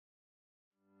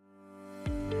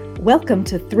Welcome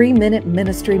to 3-Minute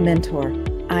Ministry Mentor.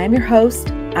 I am your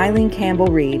host, Eileen Campbell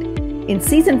Reed. In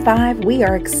Season 5, we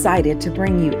are excited to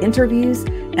bring you interviews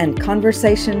and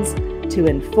conversations to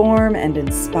inform and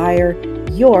inspire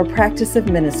your practice of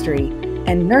ministry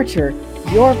and nurture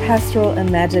your pastoral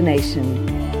imagination.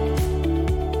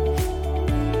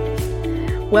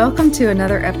 Welcome to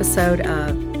another episode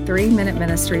of 3-Minute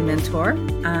Ministry Mentor.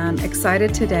 I'm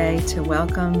excited today to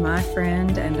welcome my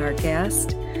friend and our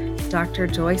guest, Dr.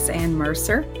 Joyce Ann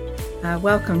Mercer.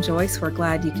 Welcome, Joyce. We're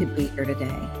glad you could be here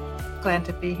today. Glad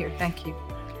to be here. Thank you.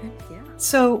 Yeah.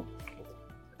 So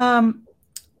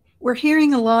we're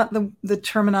hearing a lot the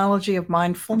terminology of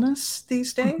mindfulness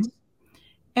these days.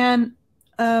 And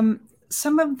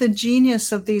some of the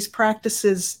genius of these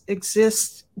practices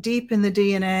exists deep in the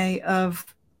DNA of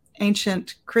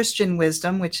ancient Christian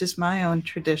wisdom, which is my own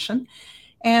tradition,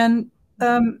 and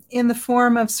in the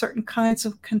form of certain kinds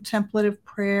of contemplative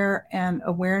prayer and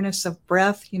awareness of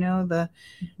breath, the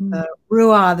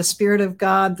Ruah, the Spirit of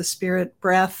God, the Spirit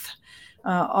breath,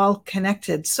 all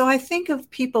connected. So I think of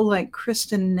people like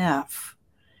Kristin Neff,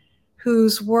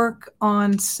 whose work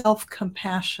on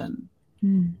self-compassion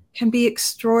can be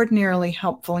extraordinarily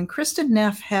helpful. And Kristin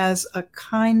Neff has a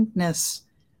kindness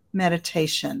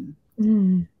meditation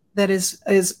that is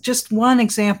just one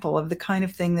example of the kind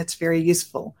of thing that's very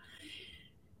useful.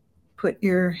 Put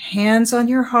your hands on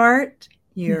your heart.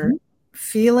 You're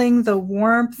feeling the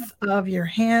warmth of your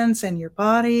hands and your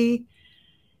body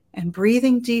and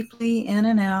breathing deeply in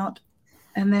and out,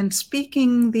 and then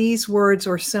speaking these words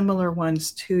or similar ones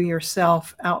to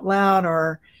yourself out loud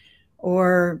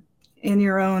or in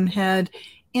your own head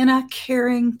in a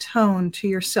caring tone to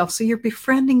yourself. So you're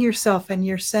befriending yourself and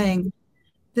you're saying,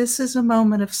 this is a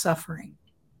moment of suffering.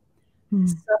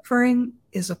 Suffering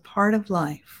is a part of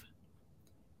life.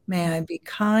 May I be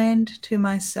kind to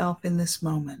myself in this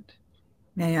moment.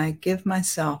 May I give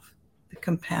myself the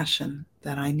compassion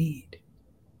that I need.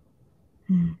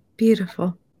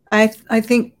 Beautiful. I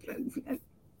think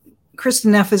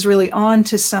Kristin Neff is really on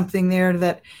to something there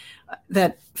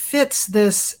that fits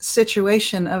this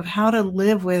situation of how to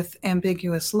live with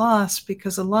ambiguous loss,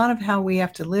 because a lot of how we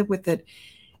have to live with it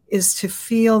is to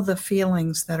feel the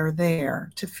feelings that are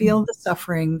there, to feel the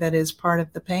suffering that is part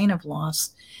of the pain of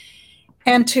loss,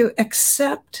 and to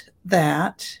accept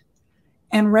that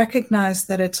and recognize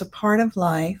that it's a part of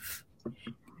life,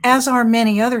 as are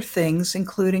many other things,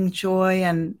 including joy.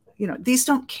 And, these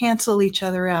don't cancel each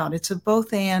other out. It's a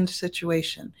both and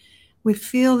situation. We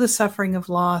feel the suffering of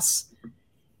loss.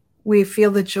 We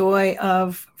feel the joy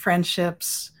of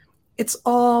friendships. It's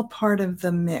all part of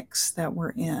the mix that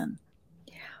we're in.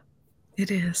 It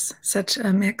is such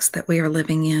a mix that we are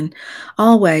living in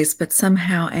always, but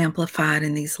somehow amplified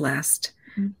in these last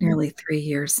nearly 3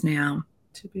 years now.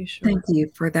 To be sure. Thank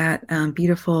you for that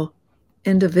beautiful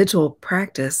individual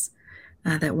practice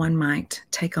that one might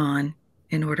take on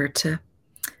in order to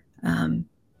find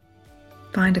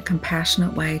a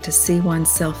compassionate way to see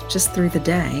oneself just through the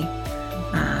day,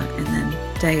 and then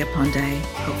day upon day,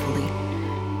 hopefully,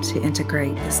 to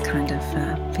integrate this kind of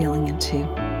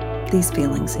these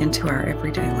feelings into our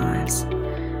everyday lives.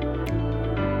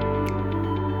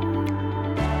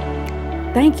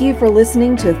 Thank you for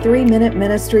listening to 3-Minute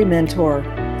Ministry Mentor.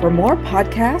 For more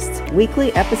podcasts,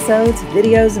 weekly episodes,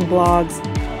 videos, and blogs,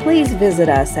 please visit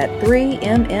us at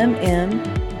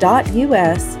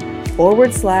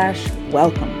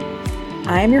 3mmm.us/welcome.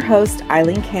 I am your host,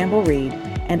 Eileen Campbell Reed,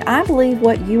 and I believe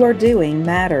what you are doing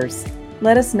matters.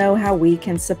 Let us know how we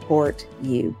can support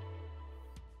you.